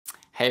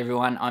Hey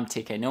everyone, I'm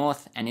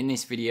TKNORTH, and in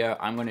this video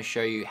I'm going to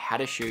show you how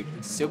to shoot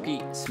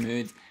silky,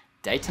 smooth,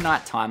 day to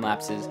night time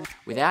lapses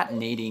without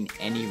needing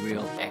any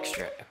real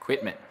extra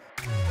equipment.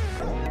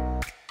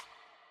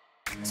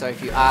 So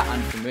if you are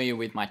unfamiliar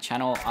with my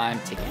channel, I'm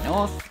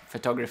TKNORTH,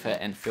 photographer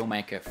and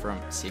filmmaker from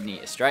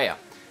Sydney, Australia.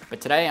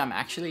 But today I'm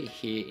actually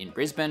here in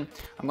Brisbane.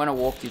 I'm going to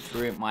walk you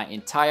through my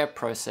entire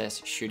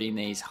process shooting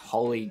these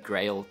Holy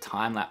Grail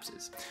time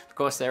lapses. Of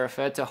course, they're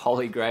referred to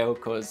Holy Grail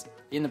because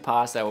in the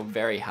past they were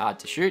very hard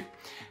to shoot.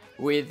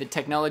 With the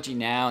technology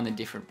now and the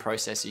different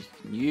processes you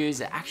can use,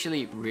 they're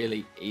actually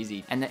really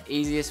easy. And the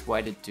easiest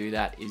way to do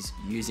that is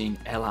using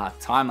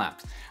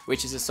LRTimelapse,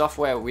 which is a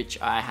software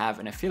which I have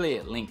an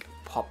affiliate link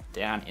popped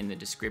down in the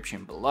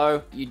description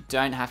below. You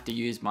don't have to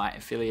use my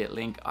affiliate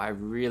link. I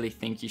really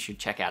think you should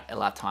check out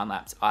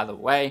LRTimelapse either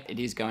way. It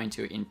is going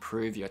to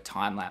improve your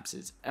time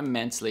lapses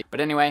immensely.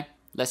 But anyway,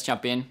 let's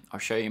jump in. I'll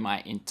show you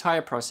my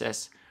entire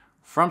process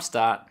from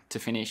start to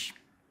finish.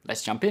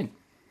 Let's jump in.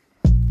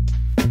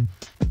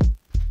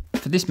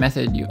 For this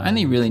method, you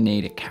only really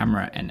need a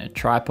camera and a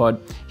tripod.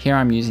 Here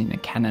I'm using the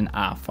Canon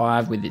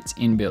R5 with its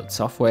inbuilt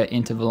software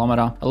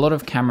intervalometer. A lot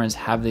of cameras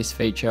have this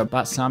feature,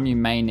 but some you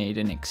may need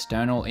an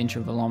external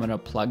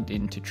intervalometer plugged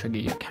in to trigger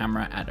your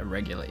camera at a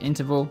regular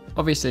interval.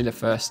 Obviously, the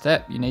first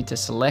step, you need to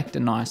select a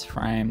nice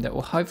frame that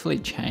will hopefully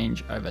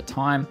change over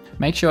time.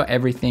 Make sure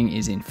everything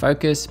is in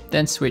focus,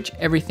 then switch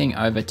everything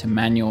over to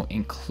manual,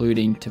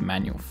 including to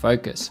manual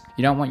focus.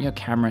 You don't want your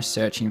camera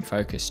searching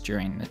focus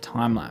during the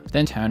time lapse.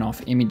 Then turn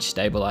off image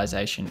stabilization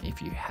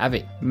if you have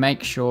it.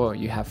 Make sure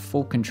you have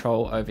full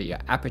control over your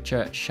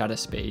aperture, shutter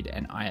speed,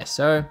 and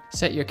ISO.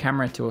 Set your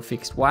camera to a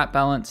fixed white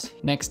balance.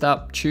 Next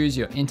up, choose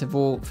your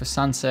interval. For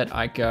sunset,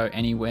 I go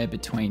anywhere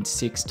between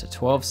 6 to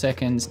 12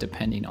 seconds,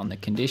 depending on the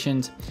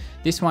conditions.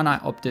 This one I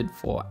opted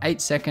for 8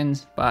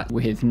 seconds, but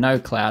with no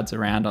clouds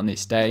around on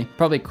this day,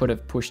 probably could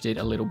have pushed it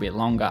a little bit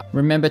longer.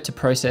 Remember to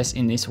process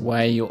in this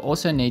way. You'll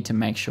also need to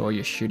make sure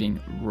you're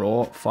shooting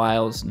raw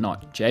files,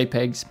 not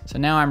JPEGs. So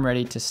now I'm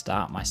ready to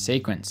start my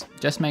sequence.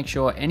 Just make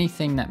sure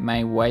anything that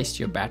may waste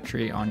your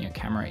battery on your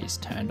camera is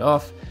turned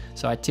off.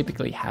 So I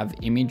typically have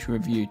image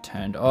review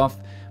turned off,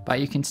 but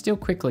you can still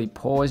quickly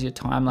pause your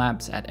time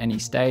lapse at any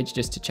stage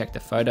just to check the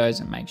photos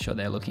and make sure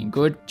they're looking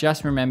good.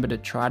 Just remember to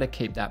try to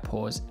keep that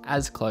pause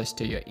as close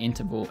to your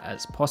interval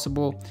as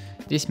possible.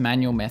 This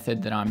manual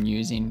method that I'm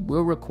using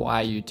will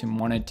require you to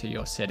monitor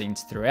your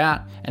settings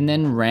throughout and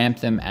then ramp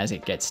them as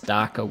it gets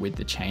darker with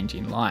the change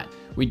in light.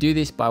 We do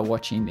this by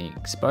watching the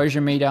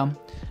exposure meter.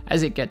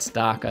 As it gets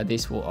darker,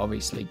 this will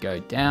obviously go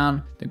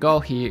down. The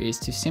goal here is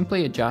to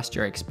simply adjust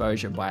your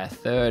exposure by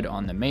 1/3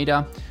 on the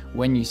meter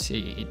when you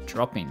see it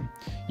dropping.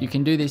 You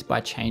can do this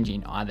by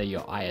changing either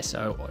your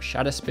ISO or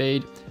shutter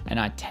speed, and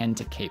I tend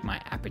to keep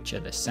my aperture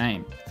the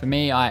same. For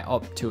me, I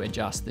opt to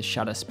adjust the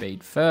shutter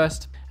speed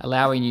first,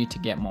 allowing you to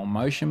get more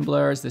motion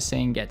blur as the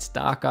scene gets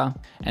darker,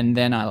 and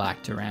then I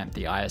like to ramp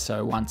the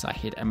ISO once I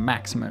hit a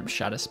maximum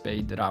shutter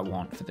speed that I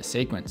want for the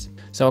sequence.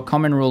 So a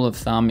common rule of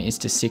thumb is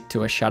to stick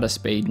to a shutter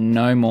speed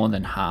no more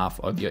than half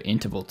of your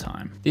interval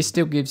time. This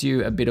still gives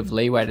you a bit of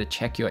leeway to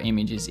check your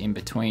images in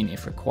between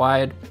if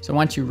required. So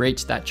once you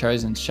reach that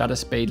chosen shutter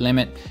speed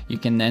limit, you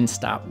can then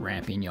start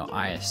ramping your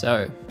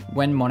ISO.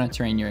 When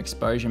monitoring your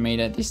exposure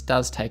meter, this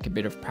does take a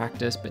bit of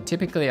practice, but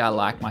typically I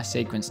like my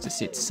sequence to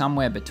sit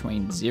somewhere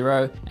between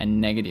 0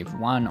 and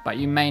 -1, but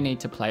you may need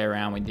to play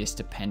around with this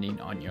depending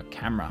on your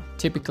camera.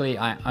 Typically,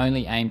 I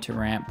only aim to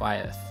ramp by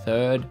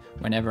 1/3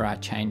 whenever I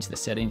change the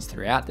settings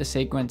throughout the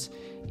sequence.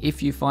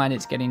 If you find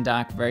it's getting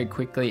dark very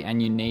quickly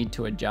and you need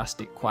to adjust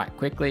it quite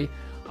quickly,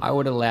 I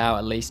would allow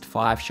at least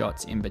 5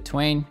 shots in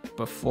between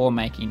before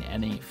making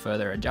any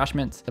further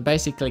adjustments. So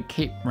basically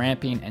keep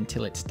ramping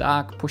until it's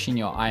dark, pushing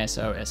your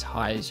ISO as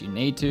high as you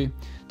need to.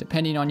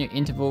 Depending on your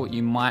interval,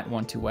 you might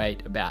want to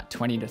wait about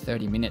 20 to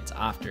 30 minutes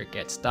after it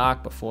gets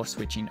dark before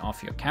switching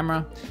off your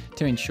camera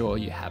to ensure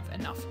you have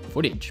enough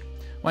footage.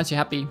 Once you're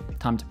happy,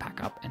 time to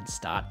pack up and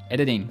start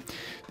editing.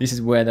 This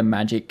is where the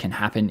magic can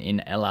happen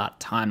in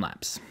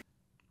LRTimelapse.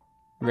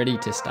 Ready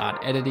to start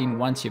editing.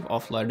 Once you've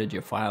offloaded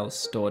your files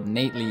stored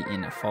neatly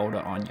in a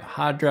folder on your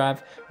hard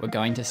drive, we're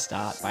going to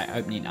start by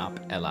opening up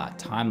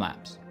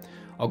LRTimelapse.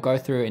 I'll go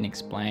through and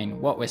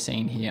explain what we're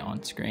seeing here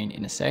on screen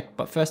in a sec,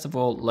 but first of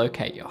all,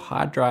 locate your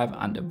hard drive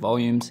under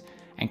volumes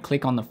and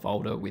click on the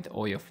folder with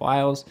all your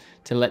files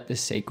to let the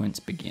sequence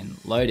begin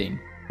loading.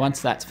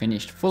 Once that's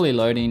finished fully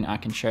loading, I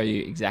can show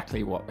you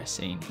exactly what we're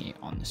seeing here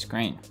on the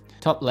screen.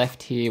 Top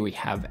left here, we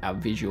have our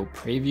visual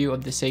preview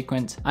of the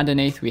sequence.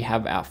 Underneath, we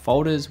have our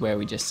folders where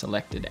we just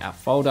selected our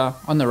folder.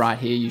 On the right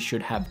here, you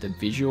should have the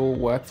visual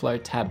workflow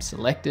tab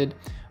selected.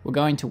 We're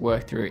going to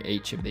work through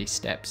each of these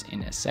steps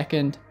in a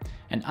second.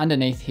 And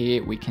underneath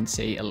here, we can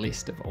see a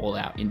list of all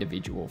our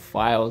individual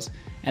files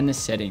and the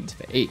settings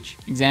for each.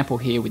 Example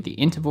here with the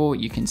interval,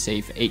 you can see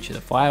for each of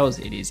the files,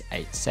 it is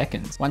 8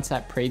 seconds. Once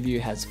that preview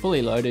has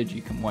fully loaded,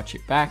 you can watch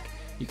it back.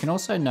 You can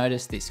also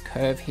notice this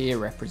curve here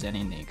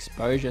representing the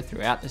exposure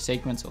throughout the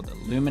sequence, or the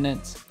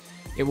luminance.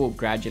 It will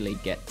gradually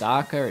get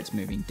darker, it's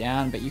moving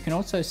down, but you can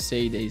also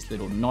see these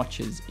little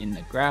notches in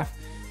the graph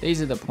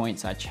These are the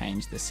points I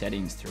changed the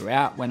settings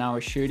throughout when I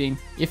was shooting.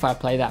 If I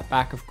play that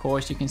back, of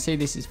course, you can see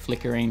this is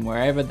flickering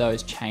wherever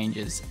those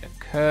changes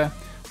occur.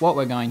 What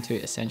we're going to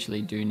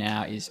essentially do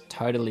now is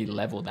totally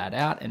level that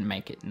out and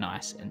make it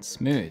nice and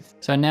smooth.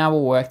 So now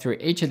we'll work through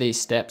each of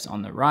these steps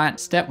on the right.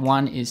 Step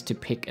 1 is to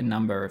pick a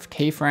number of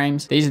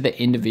keyframes. These are the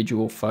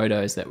individual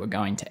photos that we're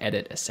going to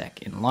edit a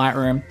sec in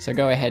Lightroom. So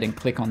go ahead and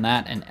click on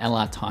that, and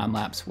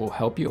LRTimelapse will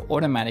help you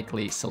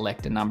automatically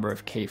select a number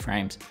of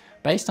keyframes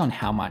based on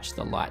how much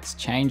the light's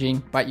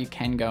changing, but you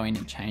can go in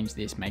and change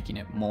this, making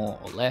it more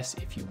or less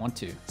if you want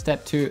to.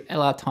 Step 2,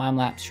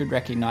 LRTimelapse should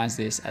recognize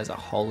this as a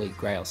Holy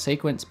Grail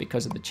sequence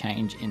because of the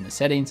change in the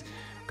settings.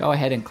 Go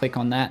ahead and click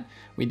on that.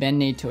 We then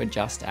need to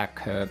adjust our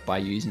curve by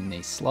using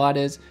these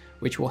sliders,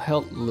 which will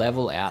help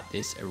level out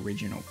this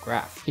original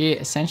graph. Here,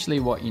 essentially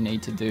what you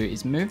need to do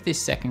is move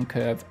this second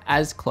curve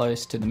as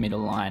close to the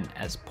middle line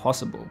as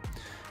possible.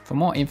 For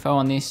more info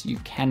on this, you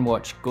can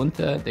watch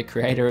Gunther, the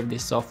creator of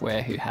this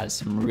software, who has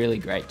some really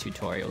great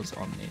tutorials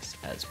on this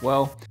as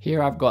well.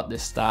 Here I've got the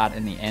start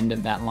and the end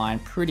of that line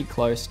pretty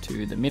close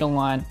to the middle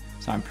line,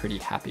 so I'm pretty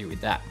happy with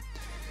that.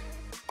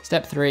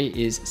 Step 3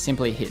 is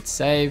simply hit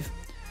save,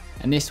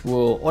 and this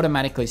will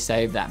automatically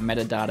save that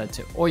metadata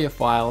to all your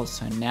files,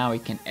 so now we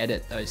can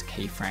edit those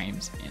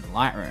keyframes in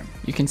Lightroom.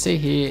 You can see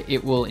here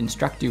it will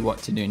instruct you what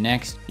to do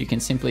next. You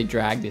can simply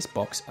drag this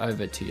box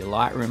over to your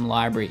Lightroom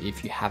library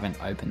if you haven't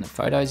opened the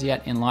photos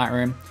yet in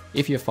Lightroom.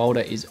 If your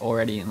folder is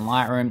already in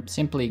Lightroom,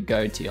 simply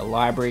go to your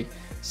library,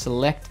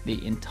 select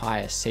the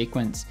entire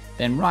sequence,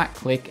 then right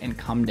click and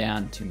come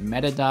down to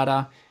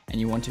metadata, and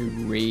you want to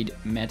read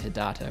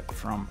metadata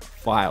from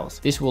files.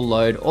 This will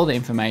load all the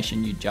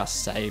information you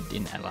just saved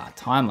in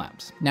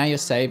LRTimelapse. Now your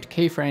saved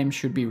keyframe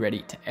should be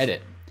ready to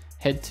edit.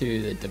 Head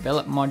to the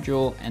develop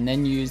module and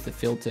then use the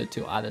filter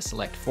to either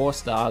select 4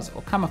 stars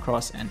or come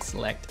across and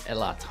select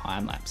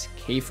LRTimelapse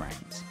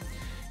keyframes.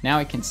 Now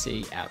we can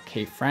see our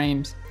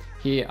keyframes.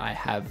 Here I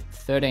have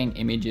 13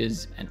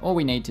 images, and all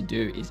we need to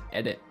do is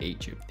edit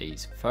each of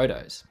these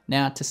photos.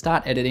 Now to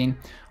start editing,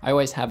 I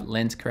always have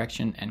lens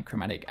correction and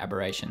chromatic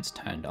aberrations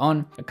turned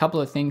on. A couple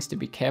of things to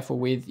be careful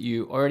with: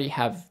 you already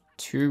have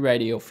 2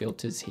 radial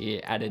filters here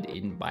added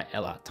in by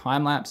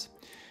LRTimelapse.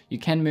 You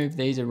can move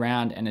these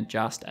around and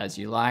adjust as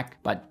you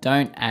like, but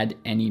don't add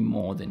any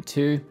more than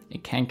 2.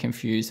 It can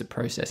confuse the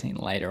processing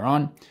later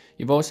on.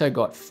 You've also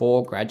got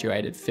 4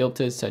 graduated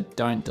filters, so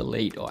don't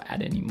delete or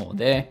add any more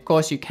there. Of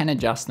course, you can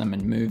adjust them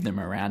and move them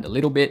around a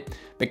little bit,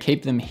 but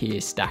keep them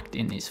here stacked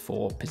in these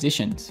 4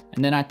 positions.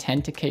 And then I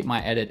tend to keep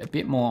my edit a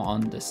bit more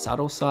on the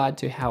subtle side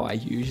to how I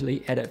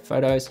usually edit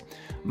photos,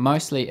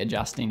 mostly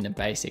adjusting the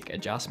basic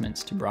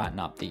adjustments to brighten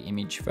up the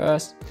image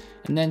first,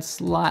 and then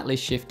slightly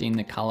shifting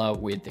the color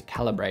with the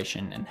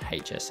calibration and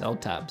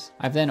HSL tabs.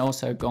 I've then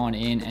also gone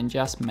in and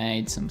just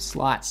made some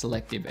slight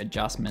selective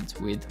adjustments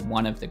with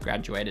one of the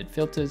graduated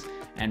filters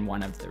and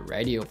one of the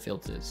radial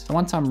filters. So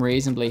once I'm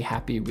reasonably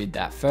happy with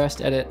that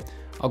first edit,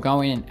 I'll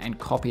go in and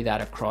copy that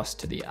across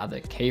to the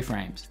other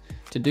keyframes.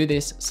 To do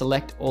this,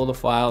 select all the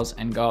files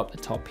and go up the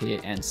top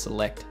here and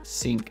select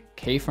sync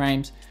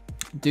keyframes.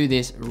 Do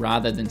this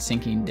rather than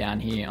syncing down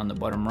here on the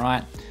bottom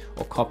right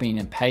or copying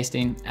and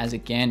pasting, as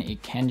again,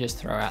 it can just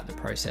throw out the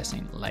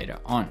processing later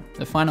on.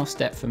 The final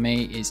step for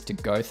me is to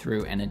go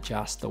through and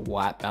adjust the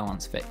white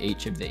balance for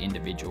each of the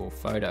individual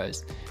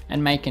photos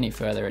and make any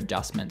further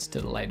adjustments to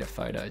the later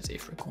photos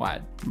if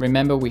required.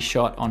 Remember, we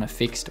shot on a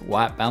fixed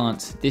white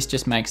balance. This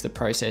just makes the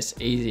process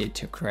easier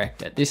to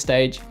correct at this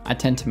stage. I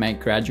tend to make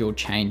gradual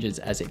changes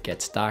as it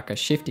gets darker,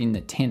 shifting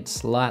the tint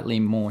slightly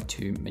more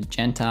to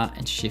magenta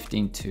and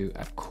shifting to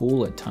a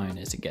cooler tone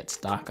as it gets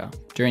darker.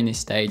 During this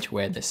stage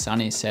where the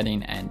sun is setting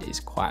and is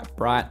quite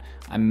bright,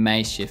 I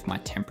may shift my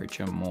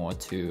temperature more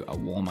to a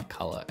warmer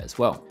color as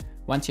well.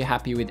 Once you're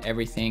happy with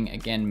everything,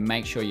 again,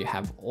 make sure you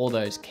have all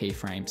those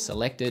keyframes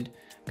selected.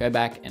 Go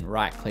back and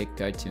right click,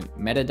 go to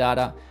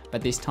metadata,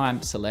 but this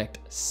time select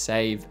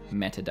save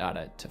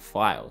metadata to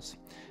files.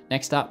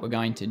 Next up, we're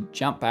going to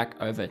jump back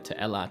over to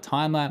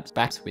LRTimelapse,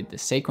 back with the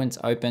sequence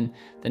open.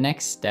 The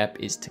next step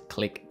is to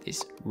click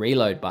this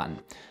reload button.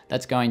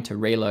 That's going to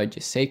reload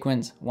your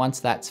sequence. Once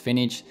that's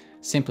finished,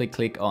 simply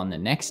click on the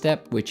next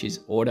step, which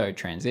is auto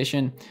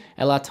transition.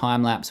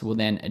 LRTimelapse will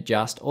then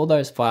adjust all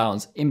those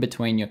files in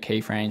between your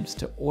keyframes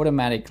to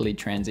automatically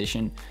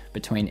transition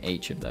between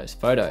each of those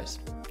photos.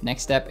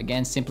 Next step,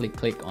 again, simply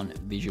click on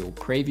visual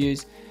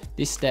previews.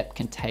 This step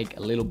can take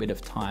a little bit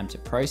of time to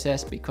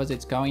process because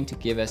it's going to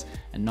give us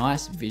a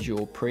nice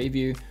visual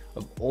preview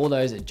of all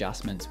those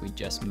adjustments we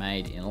just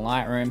made in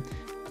Lightroom.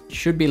 It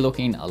should be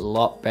looking a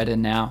lot better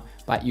now,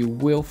 but you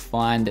will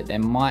find that there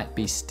might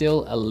be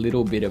still a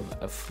little bit of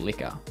a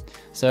flicker.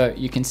 So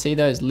you can see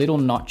those little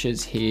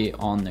notches here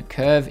on the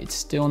curve. It's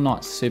still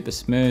not super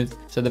smooth.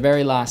 So the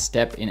very last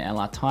step in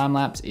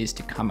LRTimelapse is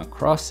to come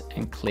across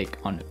and click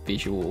on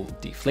visual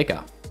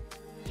deflicker.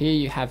 Here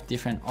you have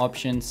different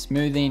options.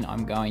 Smoothing,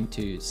 I'm going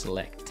to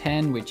select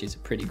 10, which is a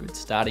pretty good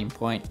starting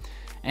point.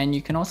 And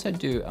you can also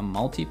do a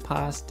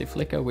multi-pass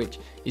deflicker, which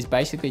is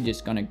basically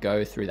just going to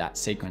go through that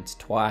sequence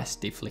twice,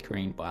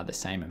 deflickering by the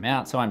same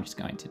amount. So I'm just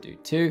going to do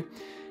 2.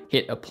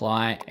 hit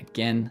apply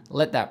again,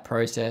 let that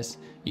process.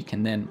 You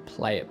can then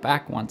play it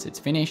back once it's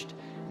finished.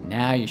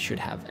 Now you should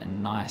have a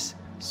nice,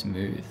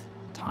 smooth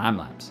time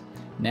lapse.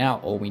 Now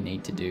all we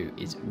need to do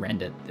is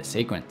render the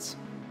sequence.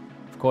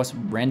 Of course,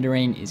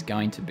 rendering is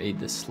going to be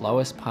the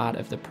slowest part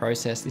of the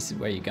process. This is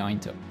where you're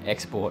going to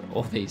export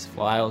all these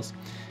files.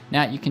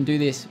 Now you can do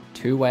this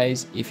two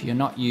ways. If you're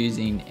not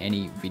using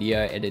any video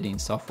editing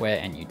software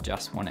and you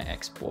just want to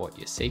export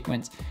your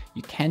sequence,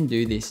 you can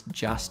do this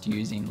just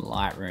using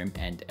Lightroom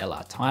and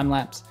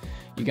LRTimelapse.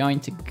 You're going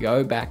to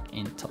go back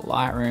into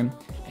Lightroom,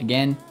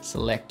 again,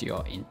 select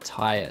your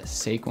entire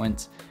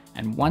sequence.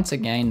 And once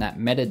again, that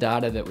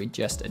metadata that we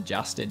just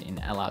adjusted in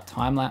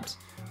LRTimelapse,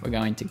 we're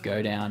going to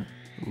go down,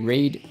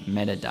 read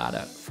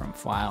metadata from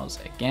files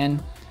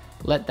again,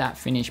 let that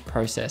finish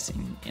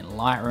processing in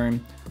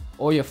Lightroom.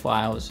 All your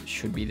files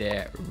should be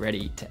there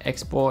ready to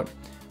export.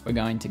 We're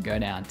going to go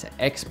down to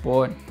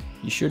export.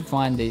 You should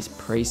find these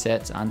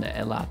presets under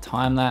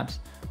LRTimelapse.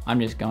 I'm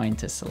just going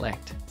to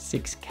select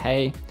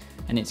 6K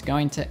and it's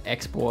going to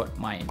export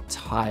my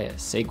entire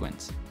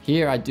sequence.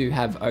 Here I do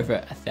have over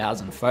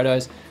 1,000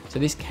 photos, so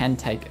this can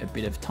take a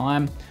bit of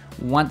time.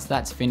 Once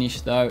that's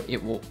finished though,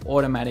 it will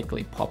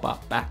automatically pop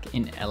up back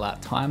in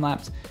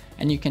LRTimelapse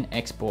and you can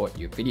export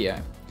your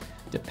video.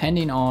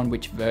 Depending on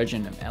which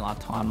version of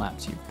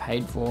LRTimelapse you've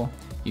paid for,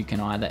 you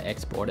can either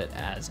export it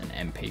as an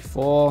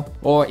MP4,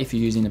 or if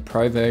you're using the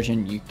Pro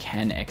version, you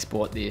can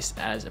export this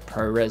as a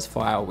ProRes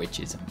file, which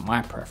is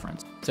my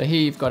preference. So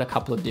here you've got a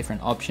couple of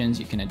different options.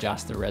 You can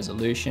adjust the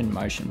resolution,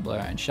 motion blur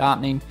and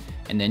sharpening,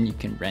 and then you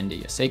can render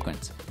your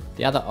sequence.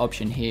 The other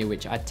option here,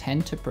 which I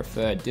tend to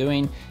prefer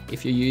doing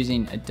if you're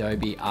using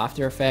Adobe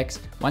After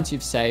Effects, once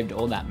you've saved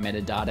all that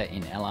metadata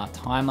in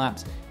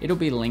LRTimelapse, it'll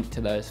be linked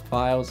to those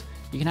files.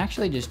 You can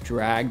actually just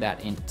drag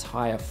that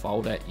entire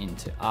folder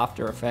into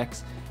After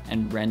Effects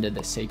and render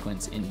the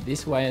sequence in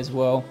this way as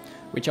well,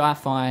 which I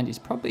find is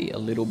probably a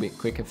little bit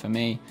quicker for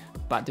me,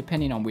 but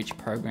depending on which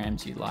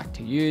programs you like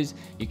to use,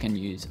 you can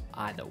use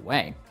either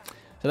way.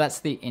 So that's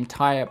the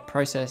entire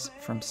process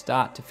from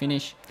start to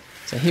finish.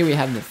 So here we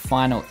have the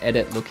final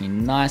edit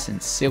looking nice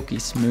and silky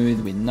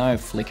smooth with no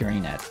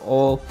flickering at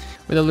all.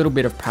 With a little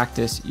bit of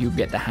practice, you'll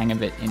get the hang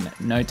of it in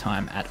no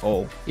time at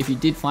all. If you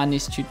did find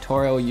this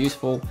tutorial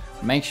useful,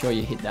 make sure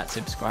you hit that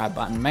subscribe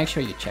button. Make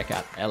sure you check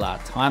out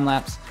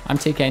LRTimelapse. I'm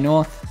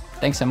TKNORTH.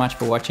 Thanks so much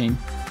for watching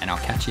and I'll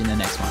catch you in the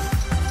next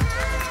one.